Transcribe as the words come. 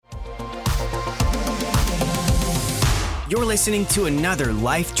You're listening to another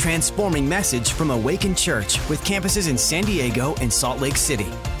life-transforming message from Awaken Church with campuses in San Diego and Salt Lake City.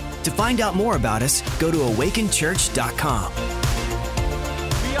 To find out more about us, go to awakenchurch.com.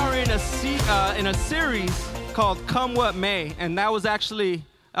 We are in a series called Come What May, and that was actually,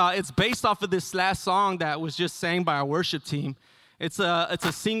 it's based off of this last song that was just sang by our worship team. It's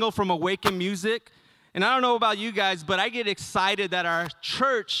a single from Awaken Music, and I don't know about you guys, but I get excited that our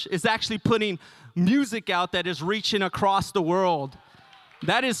church is actually putting music out that is reaching across the world.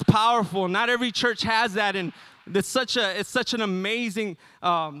 That is powerful. Not every church has that, and it's such an amazing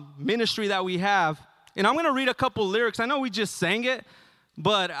ministry that we have. And I'm going to read a couple lyrics. I know we just sang it,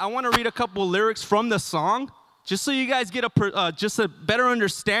 but I want to read a couple lyrics from the song, just so you guys get a better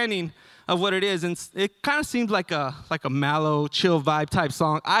understanding of what it is. And it kind of seems like a mellow, chill vibe type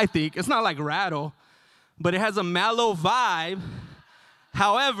song, I think. It's not like Rattle, but it has a mellow vibe.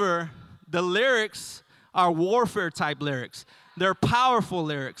 However, the lyrics are warfare type lyrics. They're powerful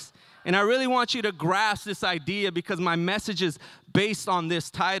lyrics. And I really want you to grasp this idea because my message is based on this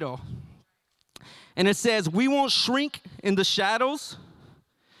title. And it says, we won't shrink in the shadows.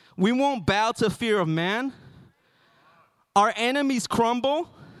 We won't bow to fear of man. Our enemies crumble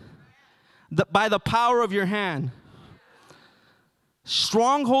by the power of your hand.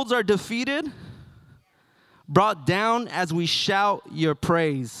 Strongholds are defeated, brought down as we shout your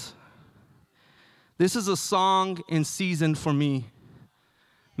praise. This is a song in season for me.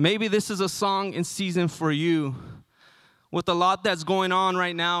 Maybe this is a song in season for you. With a lot that's going on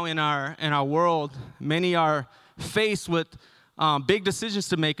right now in our world, many are faced with big decisions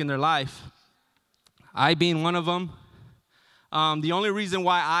to make in their life. I being one of them. The only reason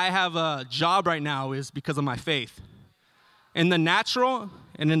why I have a job right now is because of my faith. In the natural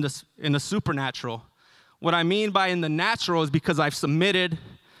and in the supernatural. What I mean by in the natural is because I've submitted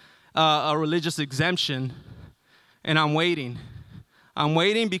a religious exemption, and I'm waiting. I'm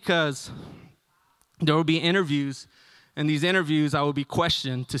waiting because there will be interviews, and these interviews I will be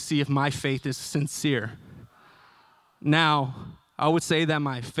questioned to see if my faith is sincere. Now, I would say that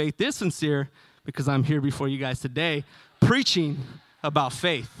my faith is sincere because I'm here before you guys today preaching about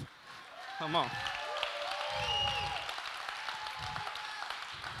faith. Come on.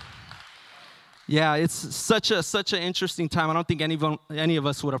 Yeah, it's such an interesting time. I don't think any of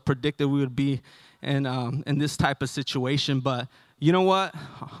us would have predicted we would be in this type of situation. But you know what?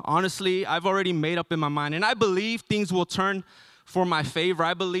 Honestly, I've already made up in my mind, and I believe things will turn for my favor.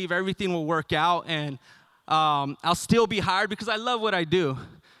 I believe everything will work out, and I'll still be hired because I love what I do,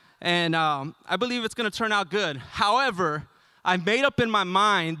 and I believe it's going to turn out good. However, I've made up in my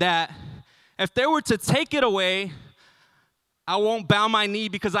mind that if they were to take it away, I won't bow my knee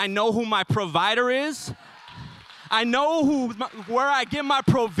because I know who my provider is. I know where I get my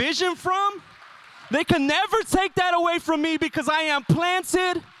provision from. They can never take that away from me because I am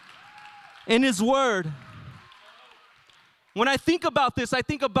planted in His Word. When I think about this, I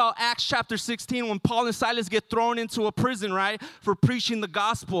think about Acts chapter 16 when Paul and Silas get thrown into a prison, right, for preaching the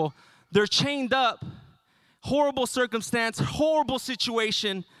gospel. They're chained up, horrible circumstance, horrible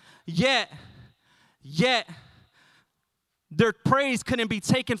situation, yet, their praise couldn't be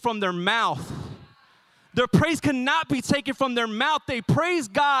taken from their mouth. Their praise cannot be taken from their mouth. They praise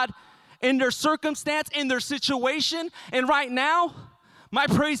God in their circumstance, in their situation. And right now, my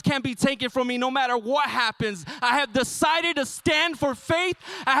praise can't be taken from me no matter what happens. I have decided to stand for faith.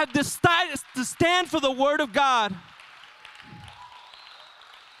 I have decided to stand for the Word of God.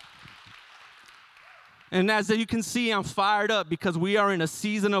 And as you can see, I'm fired up because we are in a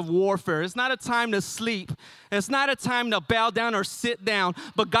season of warfare. It's not a time to sleep. It's not a time to bow down or sit down.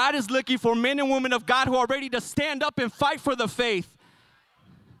 But God is looking for men and women of God who are ready to stand up and fight for the faith.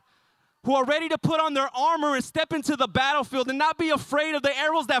 Who are ready to put on their armor and step into the battlefield and not be afraid of the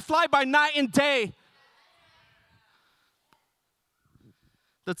arrows that fly by night and day.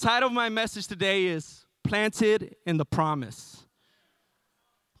 The title of my message today is Planted in the Promise.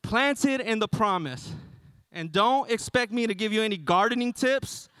 Planted in the Promise. And don't expect me to give you any gardening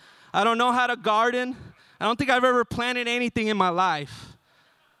tips. I don't know how to garden. I don't think I've ever planted anything in my life.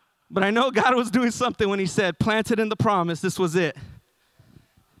 But I know God was doing something when He said, planted in the promise, this was it.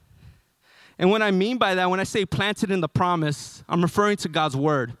 And what I mean by that, when I say planted in the promise, I'm referring to God's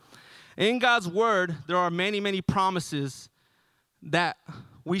Word. In God's Word, there are many, many promises that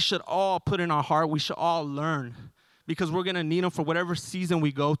we should all put in our heart. We should all learn because we're going to need them for whatever season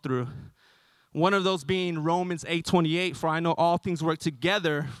we go through. One of those being Romans 8:28, for I know all things work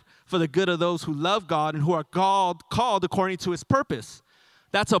together for the good of those who love God and who are called according to His purpose.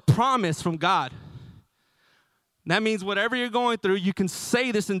 That's a promise from God. That means whatever you're going through, you can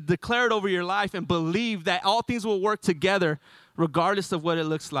say this and declare it over your life and believe that all things will work together regardless of what it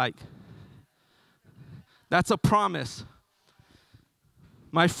looks like. That's a promise.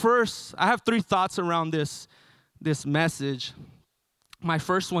 I have 3 thoughts around this message. My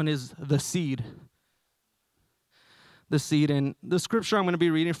first one is the seed. The seed. And the scripture I'm going to be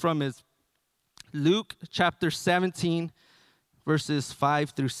reading from is Luke chapter 17, verses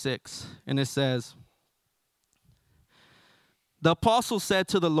 5 through 6. And it says, the apostle said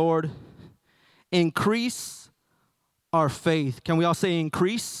to the Lord, increase our faith. Can we all say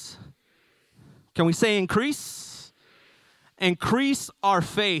increase? Can we say increase? Increase our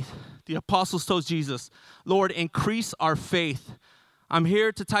faith. The apostles told Jesus, Lord, increase our faith. I'm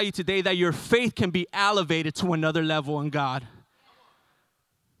here to tell you today that your faith can be elevated to another level in God.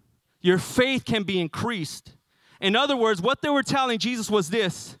 Your faith can be increased. In other words, what they were telling Jesus was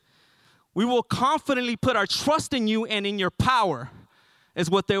this: we will confidently put our trust in you and in your power, is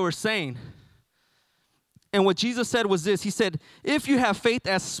what they were saying. And what Jesus said was this. He said, if you have faith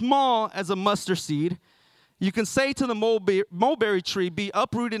as small as a mustard seed, you can say to the mulberry tree, be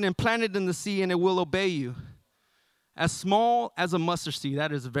uprooted and planted in the sea, and it will obey you. As small as a mustard seed.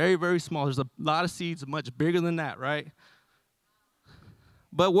 That is very, very small. There's a lot of seeds much bigger than that, right?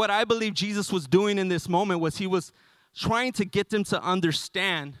 But what I believe Jesus was doing in this moment was he was trying to get them to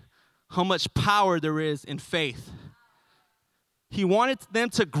understand how much power there is in faith. He wanted them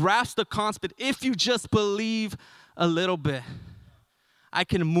to grasp the concept, if you just believe a little bit, I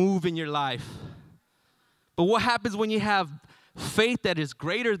can move in your life. But what happens when you have faith that is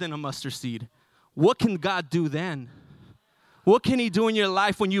greater than a mustard seed? What can God do then? What can he do in your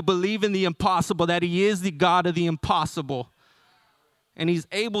life when you believe in the impossible, that he is the God of the impossible? And he's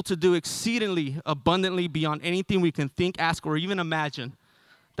able to do exceedingly abundantly beyond anything we can think, ask, or even imagine.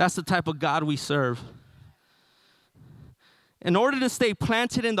 That's the type of God we serve. In order to stay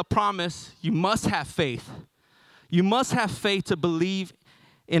planted in the promise, you must have faith. You must have faith to believe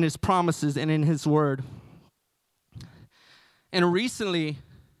in his promises and in his word. And recently,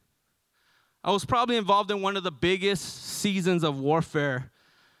 I was probably involved in one of the biggest seasons of warfare.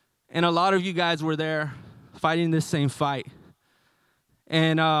 And a lot of you guys were there fighting this same fight.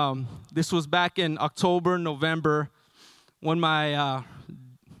 And this was back in October, November, when one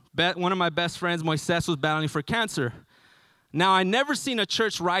of my best friends, Moises, was battling for cancer. Now, I never seen a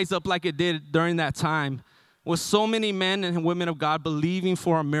church rise up like it did during that time, with so many men and women of God believing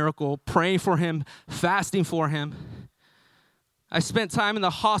for a miracle, praying for him, fasting for him. I spent time in the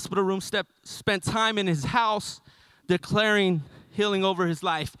hospital room, spent time in his house, declaring healing over his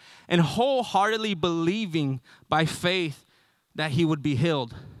life, and wholeheartedly believing by faith that he would be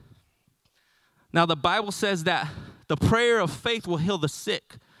healed. Now, the Bible says that the prayer of faith will heal the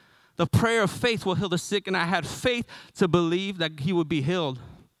sick. The prayer of faith will heal the sick, and I had faith to believe that he would be healed.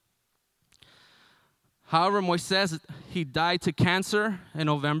 However, Moises, he died to cancer in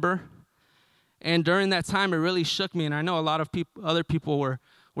November, and during that time, it really shook me, and I know a lot of other people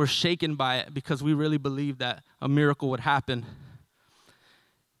were shaken by it because we really believed that a miracle would happen.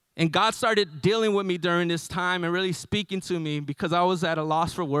 And God started dealing with me during this time and really speaking to me because I was at a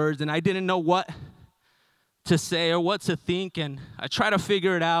loss for words, and I didn't know what to say or what to think, and I tried to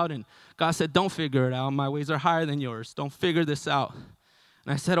figure it out, and God said, don't figure it out. My ways are higher than yours. Don't figure this out.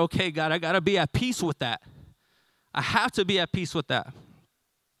 And I said, okay, God, I got to be at peace with that. I have to be at peace with that.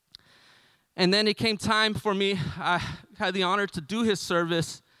 And then it came time for me. I had the honor to do his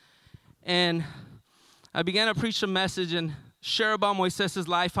service, and I began to preach a message and share about Moises'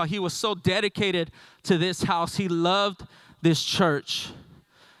 life, how he was so dedicated to this house. He loved this church.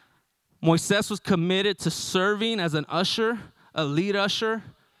 Moises was committed to serving as an usher, a lead usher.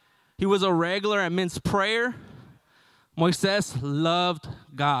 He was a regular at men's prayer. Moises loved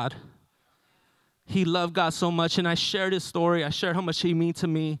God. He loved God so much, and I shared his story. I shared how much he meant to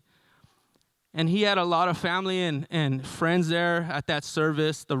me. And he had a lot of family and friends there at that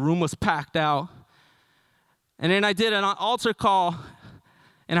service. The room was packed out. And then I did an altar call,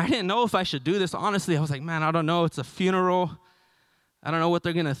 and I didn't know if I should do this. Honestly, I was like, man, I don't know. It's a funeral. I don't know what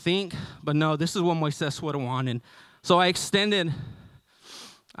they're going to think. But no, this is what Moises would have wanted. So I extended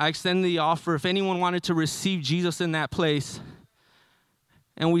the offer if anyone wanted to receive Jesus in that place.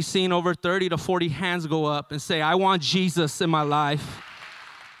 And we've seen over 30 to 40 hands go up and say, I want Jesus in my life.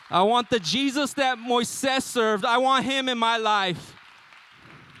 I want the Jesus that Moises served. I want him in my life.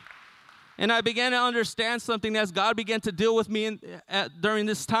 And I began to understand something as God began to deal with me during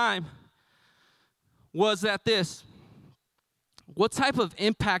this time. Was that this? What type of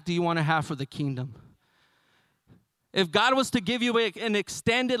impact do you want to have for the kingdom? If God was to give you an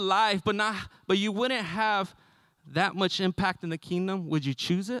extended life, but you wouldn't have that much impact in the kingdom, would you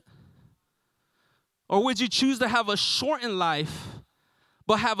choose it? Or would you choose to have a shortened life,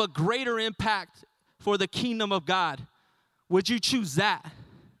 but have a greater impact for the kingdom of God? Would you choose that?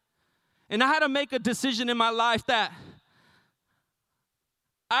 And I had to make a decision in my life that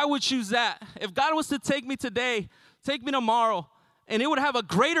I would choose that. If God was to take me today, take me tomorrow, and it would have a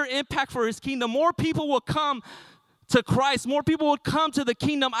greater impact for his kingdom, more people will come to Christ, more people would come to the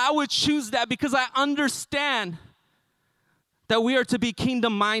kingdom, I would choose that because I understand that we are to be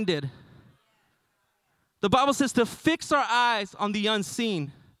kingdom-minded. The Bible says to fix our eyes on the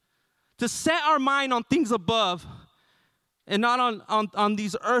unseen, to set our mind on things above and not on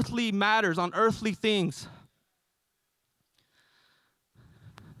these earthly matters, on earthly things.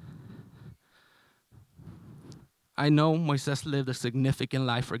 I know Moises lived a significant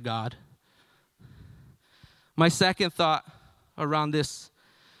life for God. My second thought around this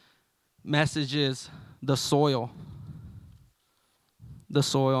message is the soil. The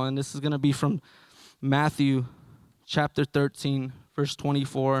soil, and this is going to be from Matthew chapter 13, verse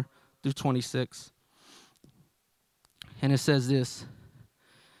 24 through 26. And it says this: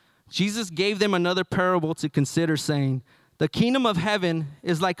 Jesus gave them another parable to consider, saying, the kingdom of heaven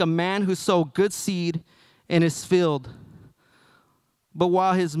is like a man who sowed good seed in his field. But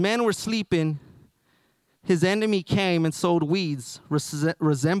while his men were sleeping, his enemy came and sowed weeds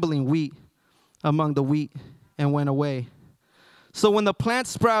resembling wheat among the wheat and went away. So when the plant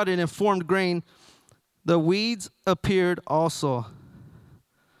sprouted and formed grain, the weeds appeared also.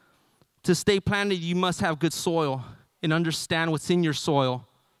 To stay planted, you must have good soil and understand what's in your soil.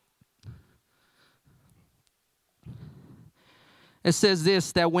 It says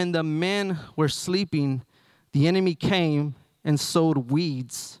this, that when the men were sleeping, the enemy came and sowed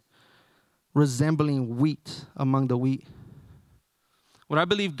weeds resembling wheat among the wheat. What I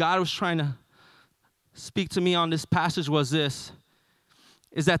believe God was trying to speak to me on this passage was this,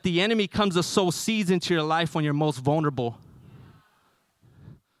 is that the enemy comes to sow seeds into your life when you're most vulnerable.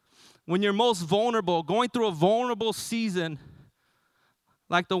 When you're most vulnerable, going through a vulnerable season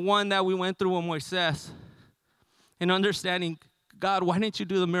like the one that we went through with Moises, and understanding, God, why didn't you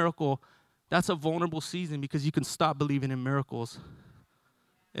do the miracle? That's a vulnerable season because you can stop believing in miracles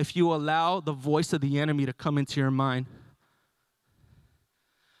if you allow the voice of the enemy to come into your mind.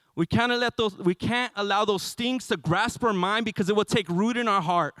 We can't allow those things to grasp our mind because it will take root in our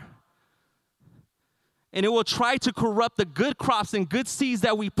heart. And it will try to corrupt the good crops and good seeds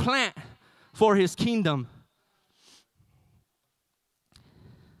that we plant for his kingdom.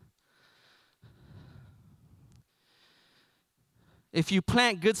 If you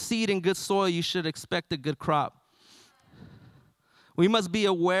plant good seed in good soil, you should expect a good crop. We must be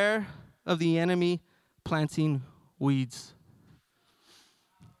aware of the enemy planting weeds.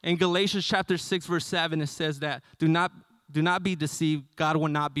 In Galatians chapter 6, verse 7, it says that, do not be deceived, God will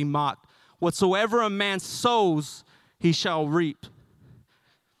not be mocked. Whatsoever a man sows, he shall reap.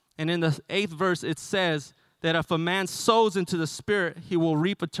 And in the 8th verse, it says that if a man sows into the Spirit, he will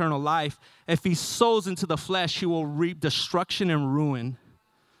reap eternal life. If he sows into the flesh, he will reap destruction and ruin.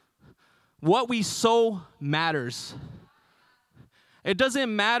 What we sow matters. It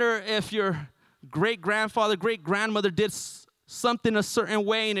doesn't matter if your great-grandfather, great-grandmother did something a certain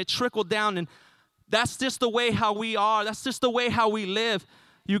way and it trickled down, and that's just the way how we are. That's just the way how we live.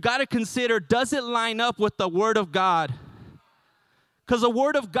 You got to consider, does it line up with the Word of God? Because the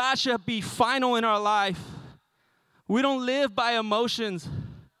Word of God should be final in our life. We don't live by emotions.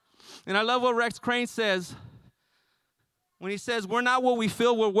 And I love what Rex Crane says when he says, we're not what we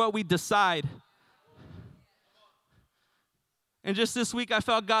feel, we're what we decide. And just this week, I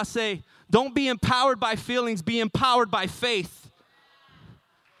felt God say, don't be empowered by feelings, be empowered by faith.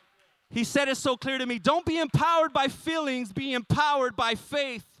 He said it so clear to me, don't be empowered by feelings, be empowered by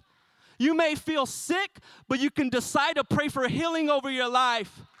faith. You may feel sick, but you can decide to pray for healing over your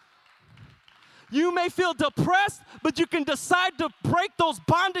life. You may feel depressed, but you can decide to break those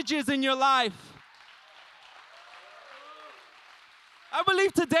bondages in your life. I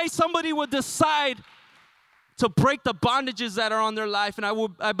believe today somebody will decide to break the bondages that are on their life.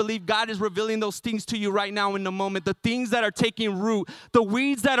 And I believe God is revealing those things to you right now in the moment. The things that are taking root, the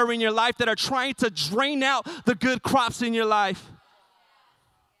weeds that are in your life that are trying to drain out the good crops in your life.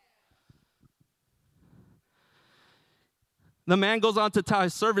 The man goes on to tell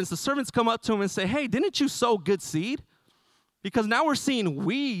his servants. The servants come up to him and say, hey, didn't you sow good seed? Because now we're seeing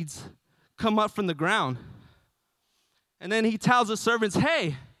weeds come up from the ground. And then he tells the servants,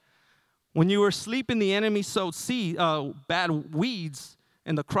 hey, when you were sleeping, the enemy sowed bad weeds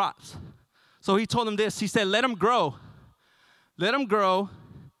in the crops. So he told them this. He said, let them grow. Let them grow.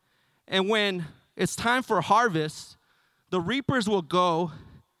 And when it's time for harvest, the reapers will go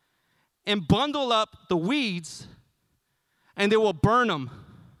and bundle up the weeds, and they will burn them.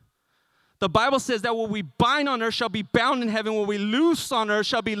 The Bible says that what we bind on earth shall be bound in heaven. What we loose on earth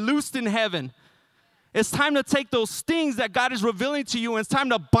shall be loosed in heaven. It's time to take those things that God is revealing to you, and it's time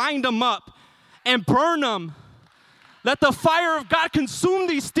to bind them up and burn them. Let the fire of God consume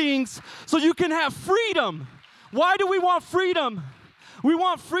these things so you can have freedom. Why do we want freedom? We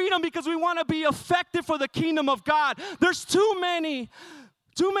want freedom because we want to be effective for the kingdom of God. There's too many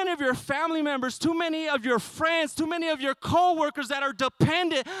of your family members, too many of your friends, too many of your co-workers that are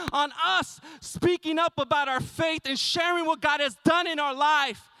dependent on us speaking up about our faith and sharing what God has done in our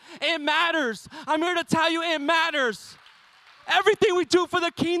life. It matters. I'm here to tell you it matters. Everything we do for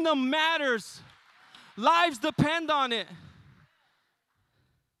the kingdom matters. Lives depend on it.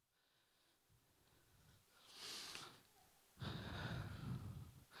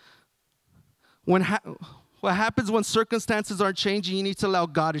 What happens when circumstances aren't changing, you need to allow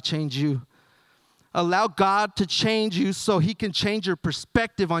God to change you. Allow God to change you so He can change your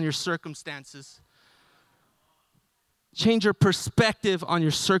perspective on your circumstances. Change your perspective on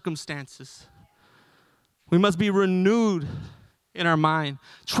your circumstances. We must be renewed in our mind,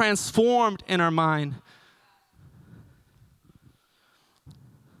 transformed in our mind.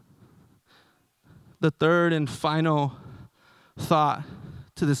 The third and final thought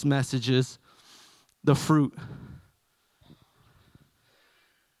to this message is the fruit.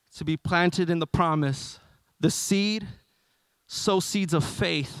 To be planted in the promise. The seed, sow seeds of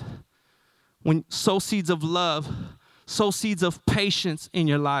faith. Sow seeds of love. Sow seeds of patience in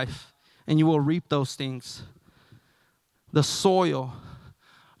your life, and you will reap those things. The soil.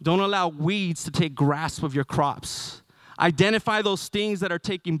 Don't allow weeds to take grasp of your crops. Identify those things that are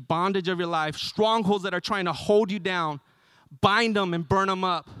taking bondage of your life, strongholds that are trying to hold you down. Bind them and burn them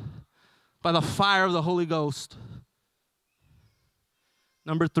up by the fire of the Holy Ghost.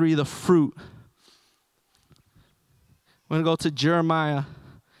 Number 3, the fruit. We're going to go to Jeremiah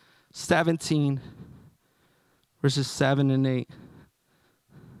 17, verses 7 and 8.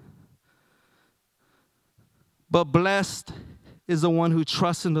 But blessed is the one who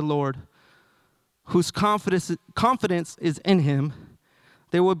trusts in the Lord, whose confidence is in Him.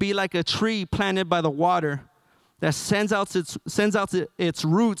 They will be like a tree planted by the water that sends out its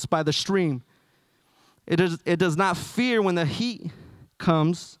roots by the stream. It does not fear when the heat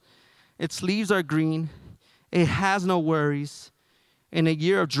comes. Its leaves are green. It has no worries. In a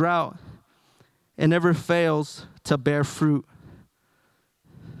year of drought, it never fails to bear fruit.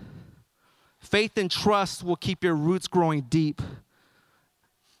 Faith and trust will keep your roots growing deep.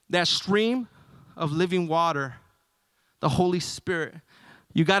 That stream of living water, the Holy Spirit,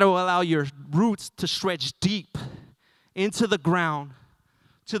 you got to allow your roots to stretch deep into the ground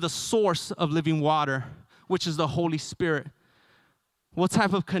to the source of living water, which is the Holy Spirit. What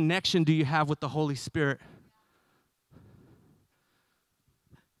type of connection do you have with the Holy Spirit?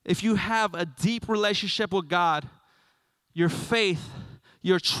 If you have a deep relationship with God, your faith,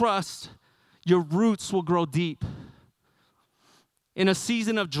 your trust, your roots will grow deep. In a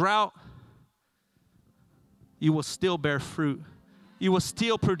season of drought, you will still bear fruit. You will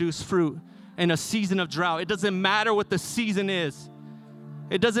still produce fruit in a season of drought. It doesn't matter what the season is.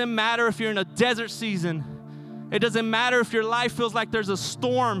 It doesn't matter if you're in a desert season. It doesn't matter if your life feels like there's a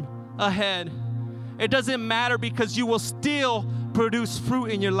storm ahead. It doesn't matter because you will still produce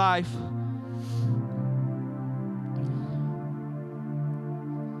fruit in your life.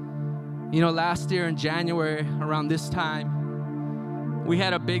 You know, last year in January, around this time, we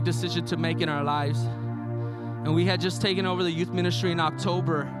had a big decision to make in our lives. And we had just taken over the youth ministry in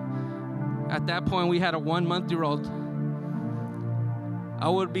October. At that point, we had a 1-month-old. I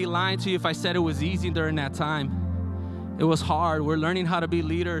would be lying to you if I said it was easy during that time. It was hard. We're learning how to be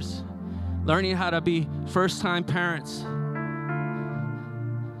leaders, learning how to be first-time parents.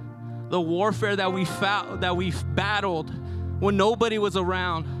 The warfare that we fought, that we battled when nobody was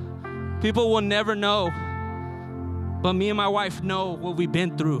around. People will never know, but me and my wife know what we've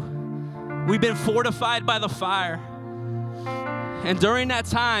been through. We've been fortified by the fire. And during that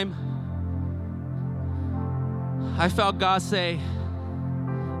time, I felt God say,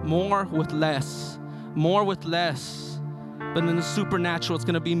 more with less. More with less. But in the supernatural, it's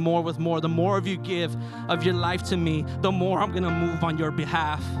going to be more with more. The more of you give of your life to me, the more I'm going to move on your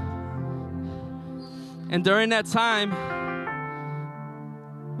behalf. And during that time,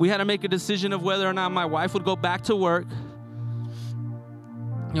 we had to make a decision of whether or not my wife would go back to work.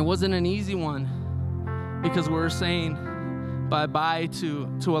 It wasn't an easy one because we were saying bye-bye to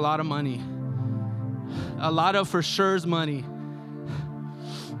a lot of money. A lot of for sure's money.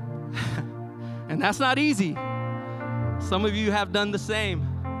 And that's not easy. Some of you have done the same.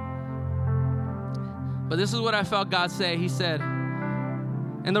 But this is what I felt God say. He said,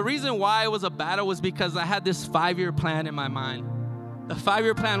 and the reason why it was a battle was because I had this 5-year plan in my mind. The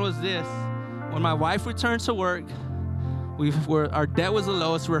 5-year plan was this. When my wife returned to work, our debt was the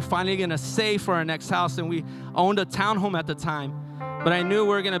lowest. We were finally going to save for our next house, and we owned a townhome at the time. But I knew we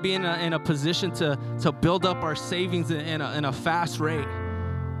were going to be in a position to build up our savings in a fast rate.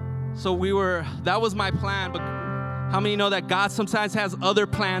 So that was my plan. But how many know that God sometimes has other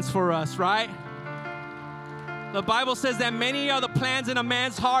plans for us, right? The Bible says that many are the plans in a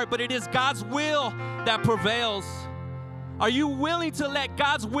man's heart, but it is God's will that prevails. Are you willing to let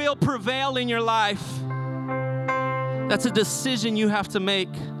God's will prevail in your life? That's a decision you have to make.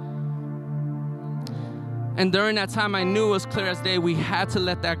 And during that time, I knew it was clear as day. We had to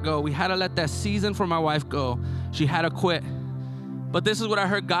let that go. We had to let that season for my wife go. She had to quit. But this is what I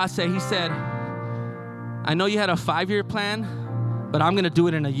heard God say. He said, I know you had a 5-year plan, but I'm going to do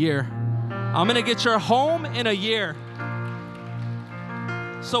it in a year. I'm going to get your home in a year.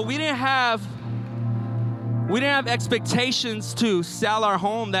 So we didn't have expectations to sell our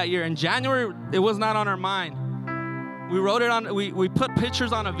home that year. In January, it was not on our mind. We wrote it on, we put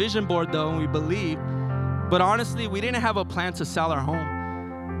pictures on a vision board though, and we believed. But honestly, we didn't have a plan to sell our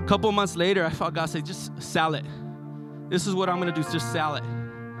home. A couple months later, I felt God say, just sell it. This is what I'm going to do, just sell it.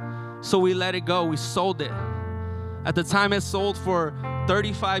 So we let it go. We sold it. At the time, it sold for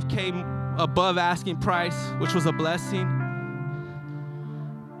 $35K above asking price, which was a blessing.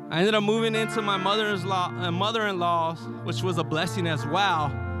 I ended up moving into my mother-in-law's, which was a blessing as well.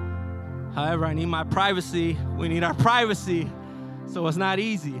 However, I need my privacy. We need our privacy, so it's not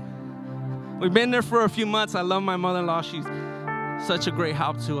easy. We've been there for a few months. I love my mother-in-law. She's such a great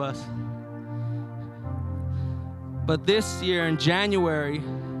help to us. But this year in January,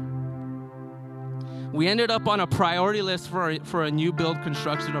 we ended up on a priority list for a new build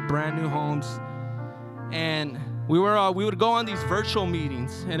construction of brand new homes. And we would go on these virtual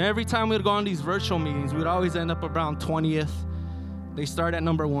meetings. And every time we would go on these virtual meetings, we would always end up around 20th. They start at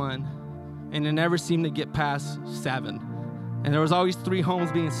number 1. And it never seemed to get past 7. And there was always 3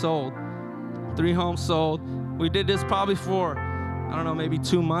 homes being sold. 3 homes sold. We did this probably for, I don't know, maybe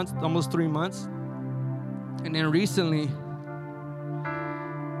 2 months, almost 3 months. And then recently,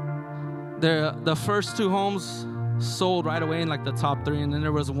 the first 2 homes sold right away in like the top 3, and then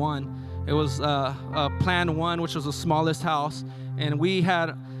there was one. It was Plan 1, which was the smallest house, and we had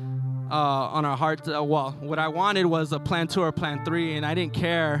on our heart, what I wanted was a Plan 2 or Plan 3, and I didn't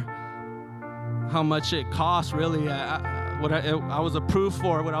care how much it cost really. I was approved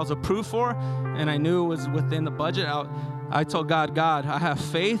for what I was approved for, and I knew it was within the budget. I told God, I have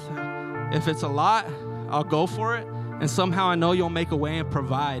faith. If it's a lot, I'll go for it, and somehow I know you'll make a way and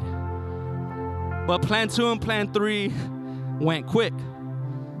provide. But Plan 2 and Plan 3 went quick.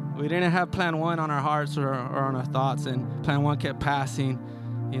 We didn't have Plan 1 on our hearts or on our thoughts, and Plan 1 kept passing.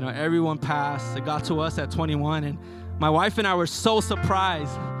 You know, everyone passed. It got to us at 21, and my wife and I were so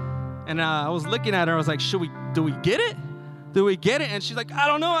surprised. And I was looking at her. I was like, do we get it? Do we get it? And she's like, I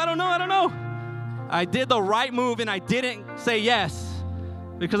don't know. I did the right move, and I didn't say yes.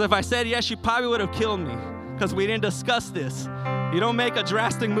 Because if I said yes, she probably would have killed me, because we didn't discuss this. You don't make a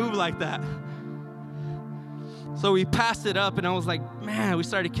drastic move like that. So we passed it up, and I was like, man, we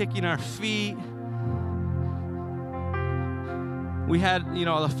started kicking our feet. We had,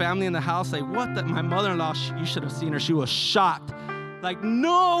 the family in the house like, what the? My mother-in-law, you should have seen her. She was shocked. Like,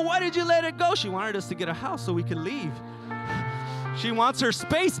 no, why did you let it go? She wanted us to get a house so we could leave. She wants her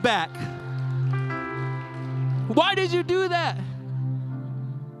space back. Why did you do that?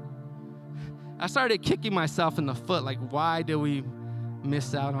 I started kicking myself in the foot, like, why did we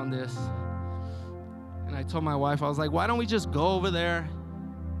miss out on this? And I told my wife, I was like, why don't we just go over there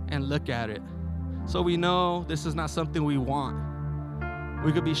and look at it so we know this is not something we want.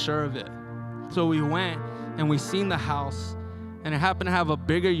 We could be sure of it. So we went and we seen the house, and it happened to have a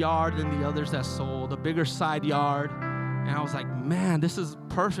bigger yard than the others that sold, a bigger side yard. And I was like, man, this is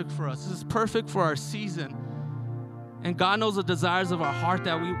perfect for us. This is perfect for our season. And God knows the desires of our heart,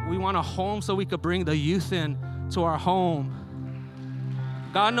 that we want a home so we could bring the youth in to our home.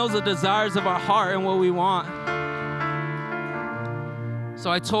 God knows the desires of our heart and what we want. So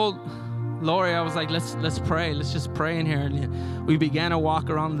I told Lori, I was like, let's pray. Let's just pray in here. And we began to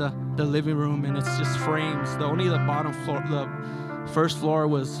walk around the living room, and it's just frames. Only the bottom floor, the first floor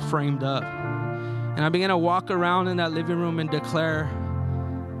was framed up. And I began to walk around in that living room and declare,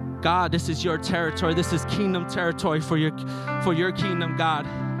 God, this is your territory. This is kingdom territory for your kingdom, God.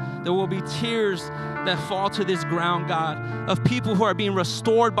 There will be tears that fall to this ground, God, of people who are being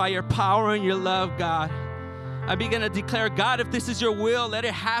restored by your power and your love, God. I begin to declare, God, if this is your will, let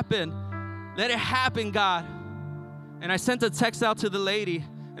it happen. Let it happen, God. And I sent a text out to the lady,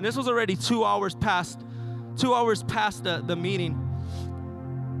 and this was already 2 hours past the meeting.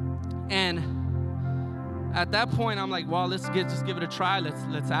 And at that point, I'm like, well, just give it a try.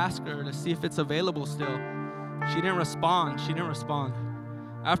 Let's ask her. Let's see if it's available still. She didn't respond.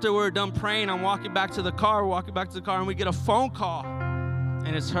 After we're done praying, I'm walking back to the car, and we get a phone call,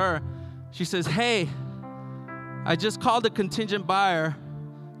 and it's her. She says, hey, I just called the contingent buyer.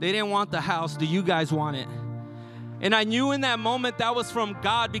 They didn't want the house. Do you guys want it? And I knew in that moment that was from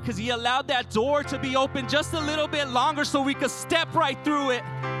God, because He allowed that door to be open just a little bit longer so we could step right through it.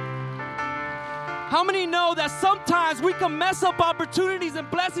 How many know that sometimes we can mess up opportunities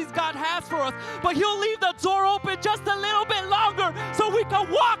and blessings God has for us, but He'll leave the door open just a little bit longer so we can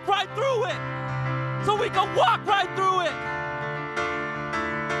walk right through it.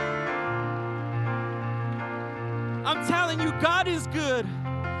 I'm telling you, God is good.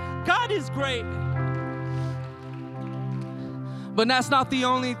 God is great. But that's not the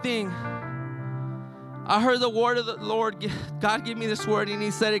only thing. I heard the word of the Lord. God gave me this word, and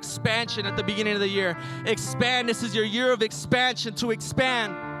He said expansion at the beginning of the year. Expand. This is your year of expansion, to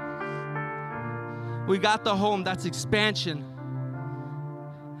expand. We got the home. That's expansion.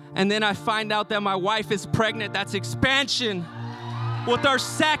 And then I find out that my wife is pregnant. That's expansion with our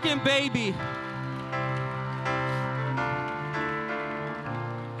second baby.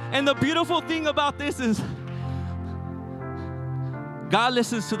 And the beautiful thing about this is God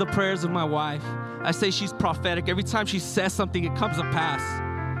listens to the prayers of my wife. I say she's prophetic. Every time she says something, it comes to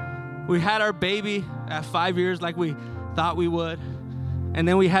pass. We had our baby at 5 years like we thought we would. And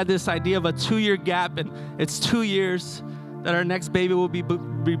then we had this idea of a 2-year gap, and it's 2 years that our next baby will be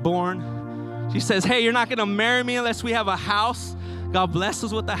born. She says, hey, you're not going to marry me unless we have a house. God bless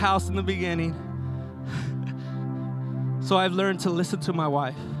us with the house in the beginning. So I've learned to listen to my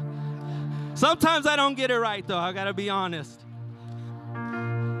wife. Sometimes I don't get it right, though. I got to be honest.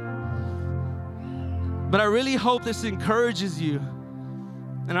 But I really hope this encourages you.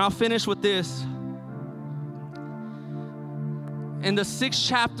 And I'll finish with this. In the 6th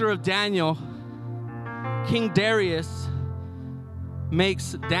chapter of Daniel, King Darius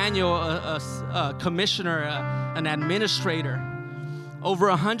makes Daniel a commissioner, an administrator. Over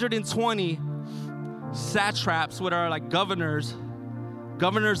 120 satraps, what are like governors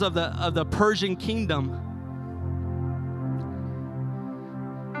of the Persian kingdom.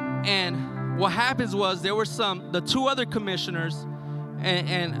 And what happens was there were the 2 other commissioners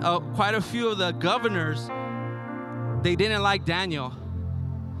and quite a few of the governors, they didn't like Daniel.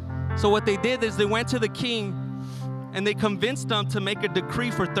 So what they did is they went to the king and they convinced him to make a decree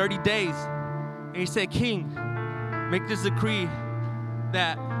for 30 days. And he said, King, make this decree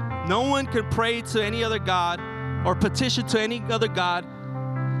that no one can pray to any other god or petition to any other god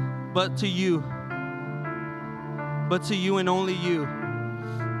but to you and only you.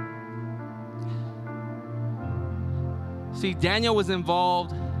 See, Daniel was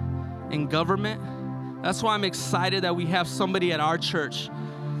involved in government. That's why I'm excited that we have somebody at our church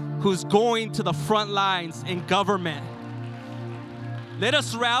who's going to the front lines in government. Let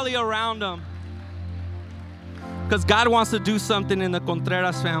us rally around them, because God wants to do something in the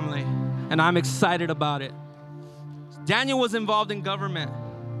Contreras family, and I'm excited about it. Daniel was involved in government.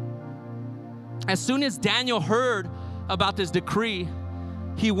 As soon as Daniel heard about this decree,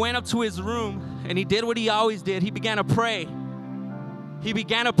 he went up to his room and he did what he always did. He began to pray. He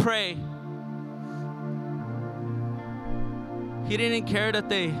didn't care that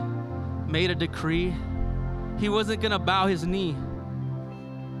they made a decree. He wasn't going to bow his knee.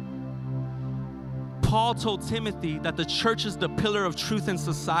 Paul told Timothy that the church is the pillar of truth in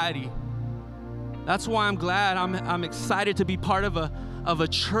society. That's why I'm glad, I'm excited to be part of a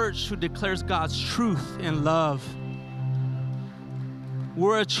church who declares God's truth in love.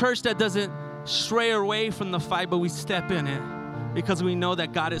 We're a church that doesn't stray away from the fight, but we step in it because we know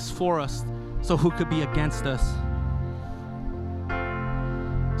that God is for us. So who could be against us?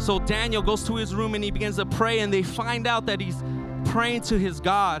 So Daniel goes to his room and he begins to pray, and they find out that he's praying to his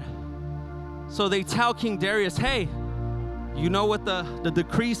God. So they tell King Darius, hey, you know what the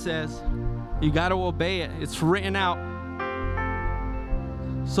decree says. You got to obey it. It's written out.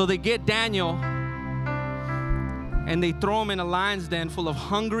 So they get Daniel and they throw him in a lion's den full of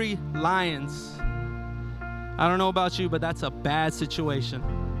hungry lions. I don't know about you, but that's a bad situation.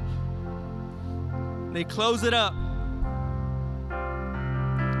 They close it up.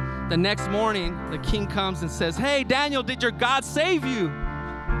 The next morning, the king comes and says, hey, Daniel, did your God save you?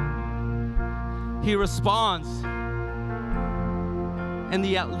 he responds. And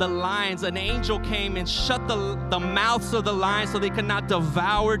the lions, an angel came and shut the mouths of the lions so they could not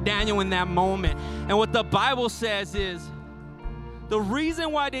devour Daniel in that moment. And what the Bible says is, the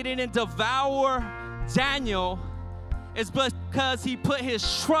reason why they didn't devour Daniel is because he put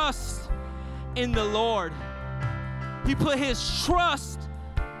his trust in the Lord. He put his trust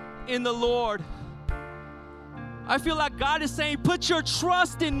in the Lord. I feel like God is saying, put your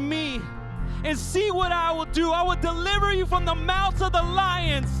trust in me and see what I will do. I will deliver you from the mouths of the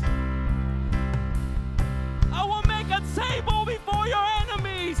lions. I will make a table before your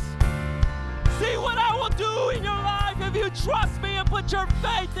enemies. See what I will do in your life if you trust me and put your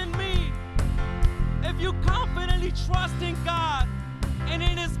faith in me. If you confidently trust in God and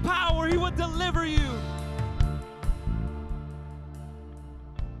in His power, He will deliver you.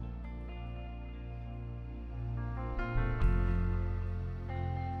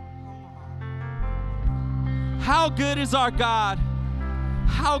 How good is our God?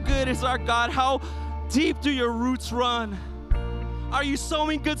 How good is our God? How deep do your roots run? Are you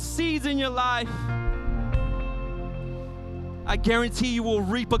sowing good seeds in your life? I guarantee you will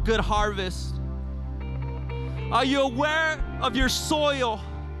reap a good harvest. Are you aware of your soil?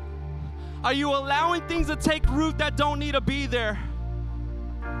 Are you allowing things to take root that don't need to be there?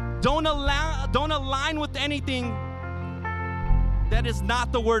 Don't align with anything that is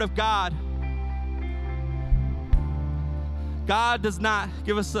not the Word of God. God does not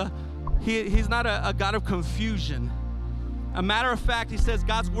give us He's not a God of confusion. A matter of fact, He says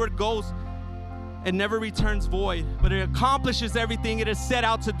God's Word goes and never returns void, but it accomplishes everything it is set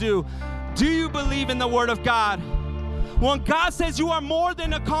out to do. Do you believe in the Word of God? When God says you are more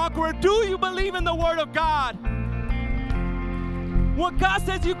than a conqueror, do you believe in the Word of God? When God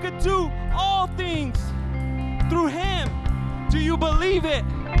says you can do all things through Him, do you believe it?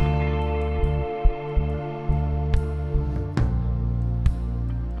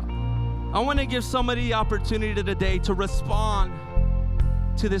 I want to give somebody the opportunity today to respond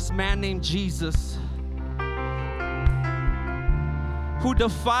to this man named Jesus, who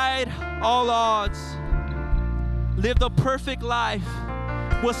defied all odds, lived a perfect life,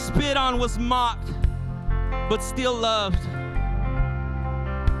 was spit on, was mocked, but still loved,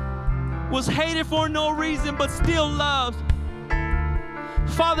 was hated for no reason, but still loved.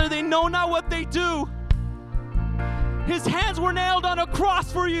 Father, they know not what they do. His hands were nailed on a cross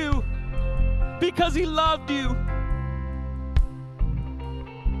for you because He loved you.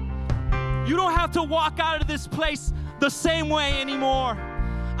 You don't have to walk out of this place the same way anymore.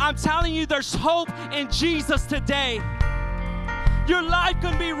 I'm telling you, there's hope in Jesus today. Your life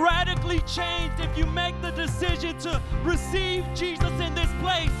can be radically changed if you make the decision to receive Jesus in this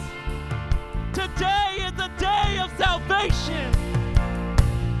place. Today is the day of salvation.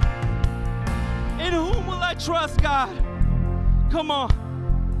 In whom will I trust, God? Come on.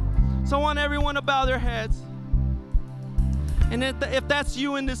 So I want everyone to bow their heads. And if that's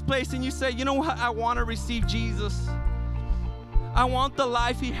you in this place and you say, you know what, I want to receive Jesus. I want the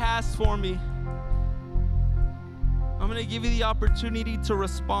life He has for me. I'm going to give you the opportunity to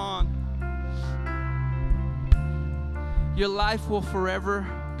respond. Your life will forever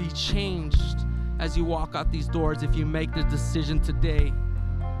be changed as you walk out these doors if you make the decision today.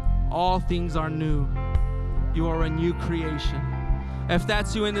 All things are new. You are a new creation. If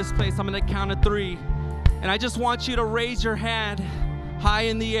that's you in this place, I'm going to count to 3. And I just want you to raise your hand high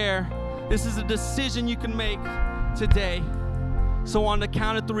in the air. This is a decision you can make today. So on the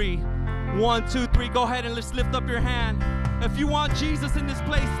count of 3, 1, 2, 3, go ahead and let's lift up your hand. If you want Jesus in this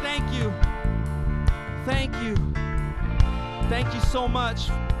place, thank you. Thank you. Thank you so much.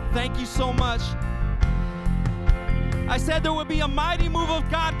 Thank you so much. I said there would be a mighty move of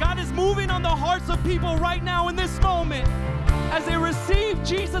God. God is moving on the hearts of people right now in this moment as they receive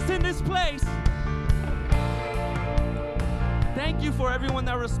Jesus in this place. Thank you for everyone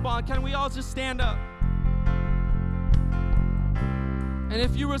that responded. Can we all just stand up? And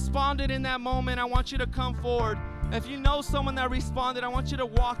if you responded in that moment, I want you to come forward. If you know someone that responded, I want you to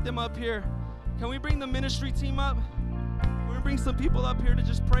walk them up here. Can we bring the ministry team up? We're going to bring some people up here to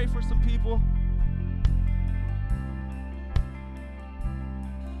just pray for some people.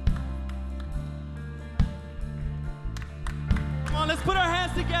 Come on, let's put our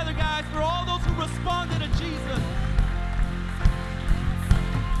hands together, guys, for all those who responded to Jesus.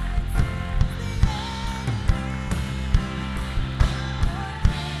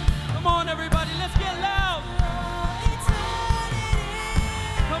 Come on, everybody, let's get loud.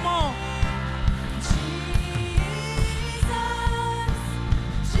 Come on.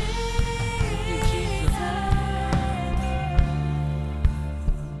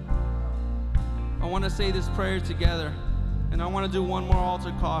 say this prayer together. And I want to do one more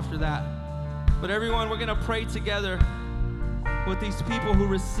altar call after that. But everyone, we're going to pray together with these people who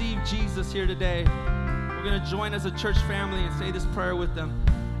received Jesus here today. We're going to join as a church family and say this prayer with them.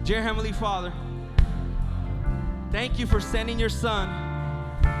 Dear Heavenly Father, thank you for sending your Son,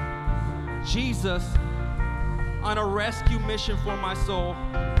 Jesus, on a rescue mission for my soul.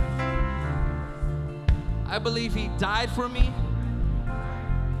 I believe He died for me,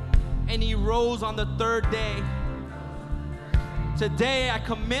 and He rose on the third day. Today, I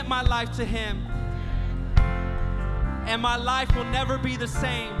commit my life to Him, and my life will never be the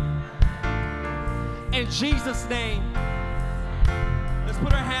same. In Jesus' name. Let's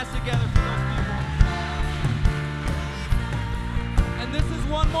put our hands together for those people. And this is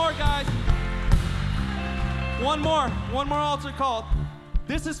one more, guys. One more altar call.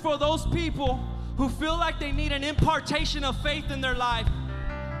 This is for those people who feel like they need an impartation of faith in their life,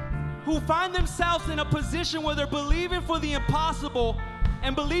 who find themselves in a position where they're believing for the impossible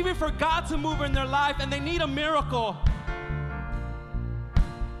and believing for God to move in their life, and they need a miracle.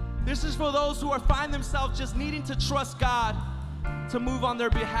 This is for those who find themselves just needing to trust God to move on their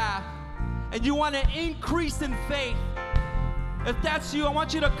behalf, and you want to increase in faith. If that's you, I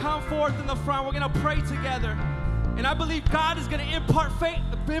want you to come forth in the front. We're going to pray together, and I believe God is going to impart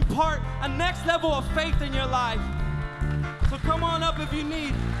a next level of faith in your life. So come on up if you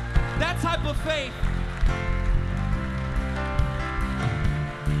need that type of faith.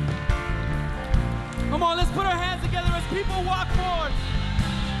 Come on, let's put our hands together as people walk forward.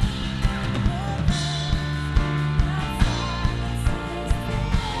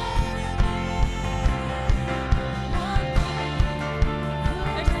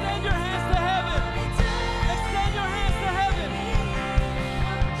 Extend your hands to heaven. Extend your hands to heaven.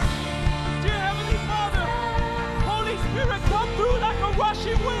 Dear Heavenly Father, Holy Spirit, come through like a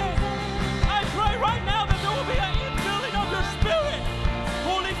rushing wind. I pray right now that there will be an infilling of your Spirit.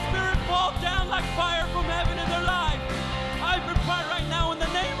 Holy Spirit, fall down like fire from heaven in their life. I pray right now in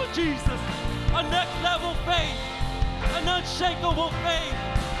the name of Jesus, a next level faith, an unshakable faith,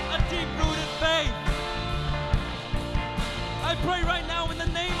 a deep-rooted faith. I pray right now in the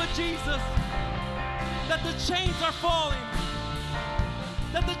name of Jesus that the chains are falling,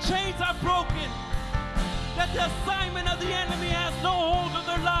 that the chains are broken, that the assignment of the enemy has no hold of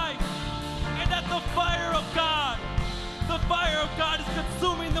their life, and that the fire of God is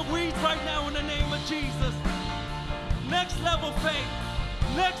consuming the weeds right now in the name of Jesus. Next level faith,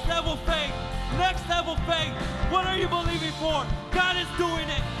 next level faith, next level faith. What are you believing for? God is doing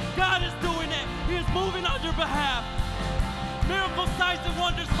it. God is doing it. He is moving on your behalf. Miracle signs and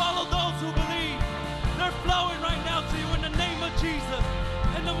wonders follow those who believe. They're flowing right now to you in the name of Jesus.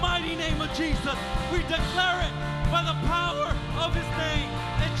 In the mighty name of Jesus, we declare it by the power of His name.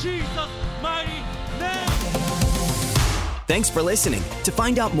 In Jesus' mighty name. Thanks for listening. To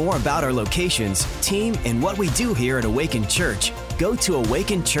find out more about our locations, team, and what we do here at Awaken Church, go to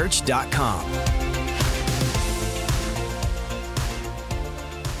awakenchurch.com.